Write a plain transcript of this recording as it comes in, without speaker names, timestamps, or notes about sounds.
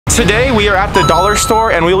Today we are at the dollar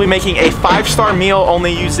store and we will be making a 5-star meal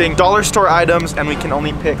only using dollar store items, and we can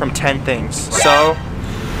only pick from 10 things. So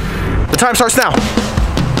the time starts now.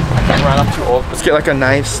 I can't run, I'm too old. Let's get like a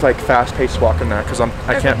nice, like fast-paced walk in there because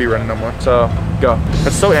I can't be running no more. So go.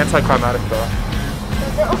 It's so anticlimactic though.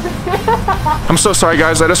 I'm so sorry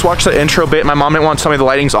guys, I just watched the intro bit. My mom didn't want to tell me the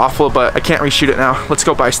lighting's awful, but I can't reshoot it now. Let's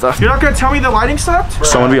go buy stuff. You're not gonna tell me the lighting sucked?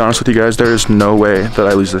 So I'm gonna be honest with you guys, there is no way that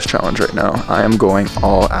I lose this challenge right now. I am going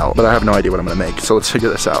all out, but I have no idea what I'm gonna make. So let's figure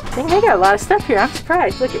this out. I think they got a lot of stuff here. I'm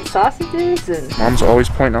surprised. Look at sausages and... Mom's always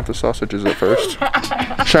pointing out the sausages at first.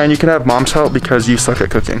 Cheyenne, you can have mom's help because you suck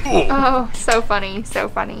at cooking. Oh, so funny, so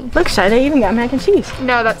funny. Look, Cheyenne, they even got mac and cheese.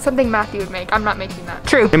 No, that's something Matthew would make. I'm not making that.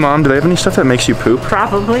 True. Hey mom, do they have any stuff that makes you poop?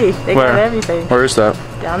 Probably. They got everything. Where is that?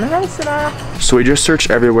 Down the medicine aisle. So we just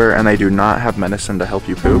searched everywhere and they do not have medicine to help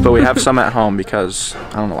you poop, but we have some at home because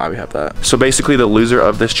I don't know why we have that. So basically the loser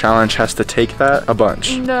of this challenge has to take that a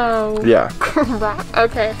bunch. No. Yeah. Crap.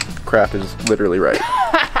 Okay. Crap is literally right.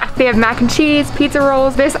 They have mac and cheese, pizza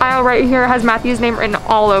rolls. This aisle right here has Matthew's name written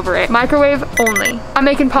all over it. Microwave only. I'm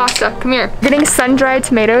making pasta. Come here. Getting sun-dried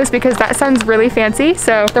tomatoes because that sounds really fancy,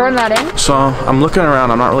 so throwing that in. So I'm looking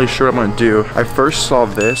around, I'm not really sure what I'm gonna do. I first saw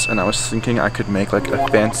this and I was thinking I could make like a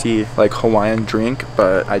fancy like Hawaiian drink,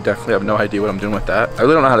 but I definitely have no idea what I'm doing with that. I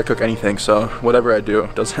really don't know how to cook anything, so whatever I do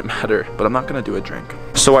doesn't matter, but I'm not gonna do a drink.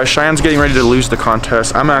 So while Cheyenne's getting ready to lose the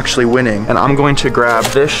contest, I'm actually winning, and I'm going to grab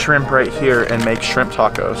this shrimp right here and make shrimp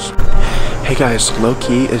tacos. Hey guys,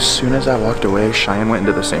 low-key, as soon as I walked away, Cheyenne went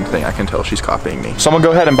into the same thing. I can tell she's copying me. So I'm gonna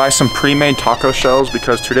go ahead and buy some pre-made taco shells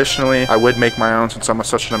because traditionally I would make my own since I'm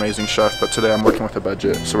such an amazing chef, but today I'm working with a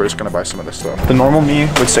budget, so we're just gonna buy some of this stuff. The normal me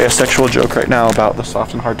would say a sexual joke right now about the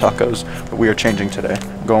soft and hard tacos, but we are changing today.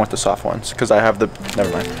 I'm going with the soft ones because I have the,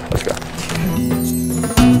 never mind, let's go.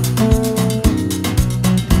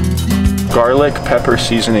 Garlic pepper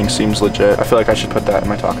seasoning seems legit. I feel like I should put that in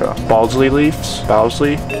my taco. Balsley leaves?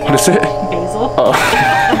 Balsley? What is it? Basil. Oh.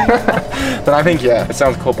 Then I think, yeah, it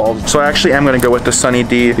sounds cool, balls. So I actually am gonna go with the Sunny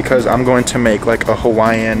D because I'm going to make like a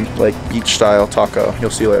Hawaiian, like beach style taco.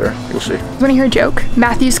 You'll see later, you'll see. Wanna hear a joke?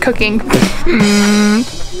 Matthew's cooking.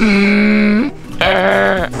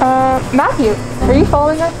 Matthew, are you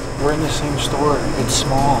following us? We're in the same store, it's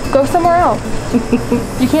small. Go somewhere else.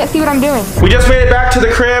 You can't see what I'm doing. We just made it back to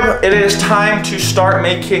the crib. It is time to start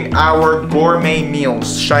making our gourmet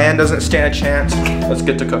meals. Cheyenne doesn't stand a chance. Let's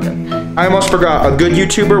get to cooking. I almost forgot, a good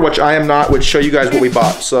YouTuber, which I am not, would show you guys what we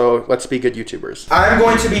bought. So let's be good YouTubers. I'm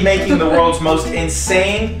going to be making the world's most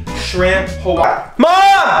insane shrimp Hawaii.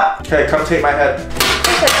 Mom! Okay, come take my head.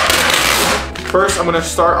 First, I'm gonna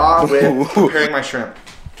start off with preparing my shrimp.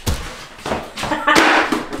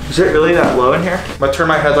 Is it really that low in here? I'm gonna turn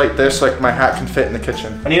my head like this, like my hat can fit in the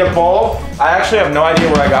kitchen. I need a bowl. I actually have no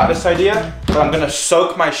idea where I got this idea, but I'm gonna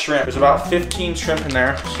soak my shrimp. There's about 15 shrimp in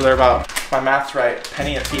there, so they're about, if my math's right,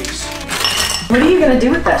 penny a piece. What are you gonna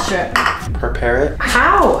do with that shrimp? Prepare it.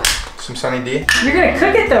 How? Some Sunny D. You're gonna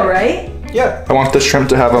cook it though, right? Yeah. I want the shrimp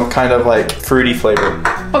to have a kind of like fruity flavor.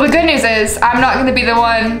 Well, the good news is I'm not gonna be the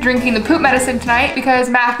one drinking the poop medicine tonight because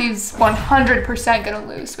Matthew's 100% gonna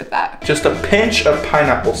lose with that. Just a pinch of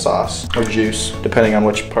pineapple sauce or juice, depending on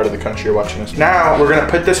which part of the country you're watching this. Now, we're gonna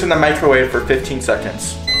put this in the microwave for 15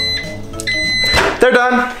 seconds. They're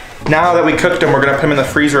done. Now that we cooked them, we're gonna put them in the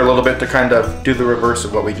freezer a little bit to kind of do the reverse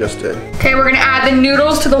of what we just did. Okay, we're gonna add the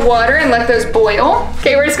noodles to the water and let those boil.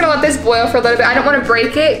 Okay, we're just gonna let this boil for a little bit. I don't wanna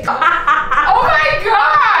break it. Oh my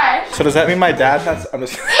gosh! So does that mean my dad has, I'm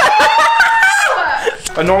just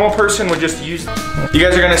A normal person would just use, you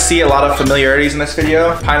guys are gonna see a lot of familiarities in this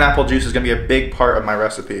video. Pineapple juice is gonna be a big part of my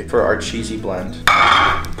recipe for our cheesy blend.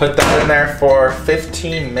 Put that in there for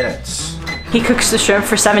 15 minutes. He cooks the shrimp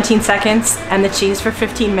for 17 seconds and the cheese for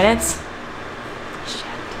 15 minutes. Shit.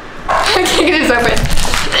 I can't get this open.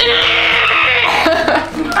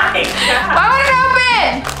 My God. Why won't it open?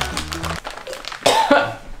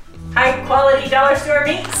 High quality dollar store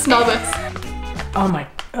meat. Smell this. Oh my,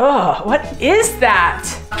 oh, what is that?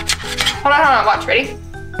 Hold on, watch, ready?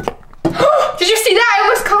 Did you see that? I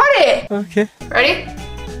almost caught it. Okay. Ready?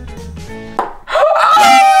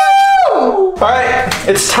 All right,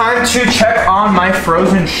 it's time to check on my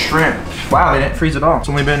frozen shrimp. Wow, they didn't freeze at all. It's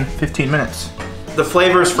only been 15 minutes. The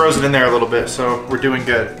flavor is frozen in there a little bit, so we're doing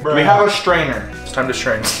good. We have a strainer. It's time to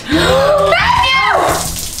strain. Matthew!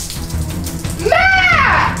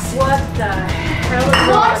 Max! What the hell is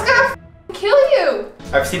Mom's gonna kill you.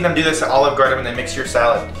 I've seen them do this at Olive Garden when they mix your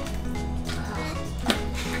salad.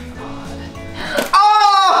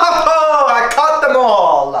 Oh, I caught them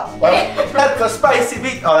all. Well, that's a spicy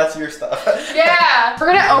beef. Oh, that's your stuff. Yeah.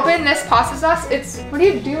 We're gonna open this pasta sauce. What are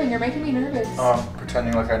you doing? You're making me nervous. Oh, I'm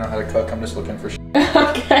pretending like I know how to cook. I'm just looking for shit.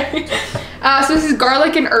 Okay. So this is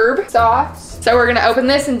garlic and herb sauce. So we're gonna open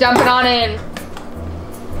this and dump it on in.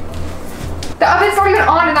 The oven's not even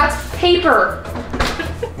on and that's paper.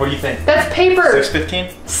 What do you think? That's paper.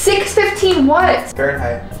 615? 615 what?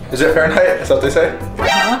 Fahrenheit. Is it Fahrenheit? Is that what they say?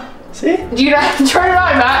 Uh-huh. See? Do you not turn it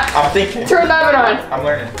on, Matt? I'm thinking. Turn the oven on. I'm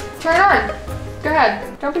learning. Turn it on. Go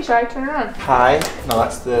ahead. Don't be shy. Turn it on. High? No,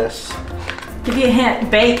 that's this. Give you a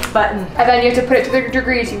hint. Bake button. And then you have to put it to the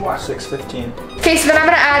degrees you want. 615. Okay, so then I'm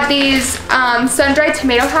gonna add these sun-dried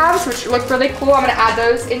tomato halves, which look really cool. I'm gonna add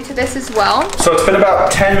those into this as well. So it's been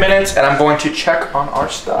about 10 minutes and I'm going to check on our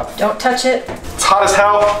stuff. Don't touch it. It's hot as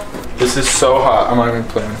hell. This is so hot. I'm not even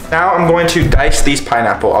playing. Now I'm going to dice these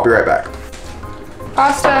pineapple. I'll be right back.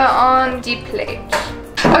 Pasta on the plate.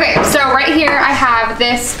 Okay, so right here I have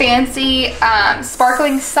this fancy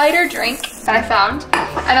sparkling cider drink that I found.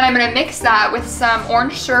 And then I'm gonna mix that with some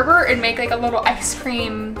orange sherbet and make like a little ice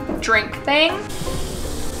cream drink thing.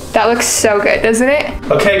 That looks so good, doesn't it?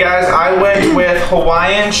 Okay guys, I went with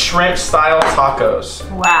Hawaiian shrimp style tacos.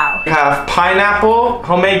 Wow. We have pineapple,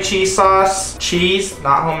 homemade cheese sauce, cheese,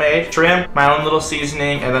 not homemade, shrimp, my own little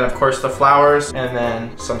seasoning, and then of course the flowers, and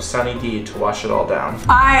then some Sunny D to wash it all down.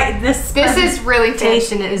 This is really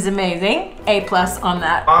tasty. presentation is amazing. A+ on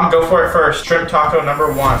that. Go for it first. Shrimp taco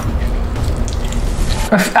number 1.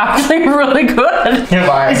 It's actually really good. You're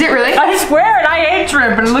lying. Is it really? I swear it. I ate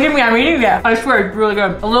shrimp and look at me, I'm eating it. I swear it's really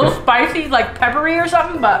good. A little spicy, like peppery or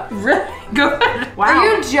something, but really good. Wow. Are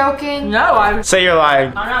you joking? No, Say you're lying.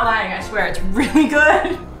 I'm not lying. I swear it's really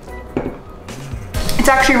good. It's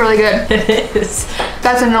actually really good. It is.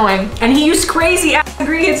 That's annoying. And he used crazy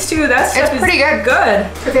ingredients too. That's pretty good. Good.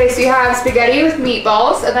 Okay, so you have spaghetti with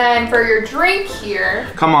meatballs, and then for your drink here,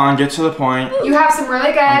 Come on, get to the point. you have some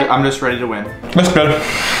really good. I'm just ready to win. That's good.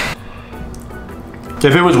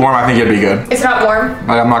 If it was warm, I think it'd be good. It's not warm.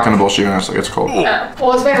 Like, I'm not gonna bullshit you, it's cold. Oh.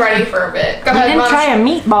 Well, it's been ready for a bit. Go You ahead, didn't Mom. try a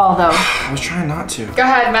meatball though. I was trying not to. Go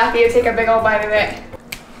ahead, Matthew. Take a big old bite of it.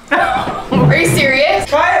 Are you serious?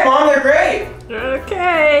 Try it, Mom, they're great.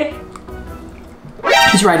 Okay.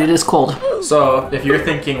 He's right, it is cold. So, if you're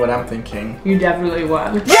thinking what I'm thinking. You definitely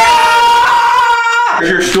won. Yeah! Here's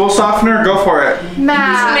your stool softener, go for it.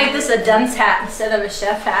 Matt. Make this a dunce hat instead of a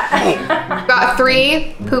chef hat. Got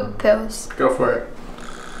 3 poop pills. Go for it.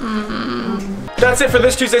 That's it for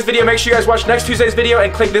this Tuesday's video. Make sure you guys watch next Tuesday's video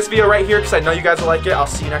and click this video right here because I know you guys will like it. I'll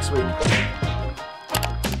see you next week.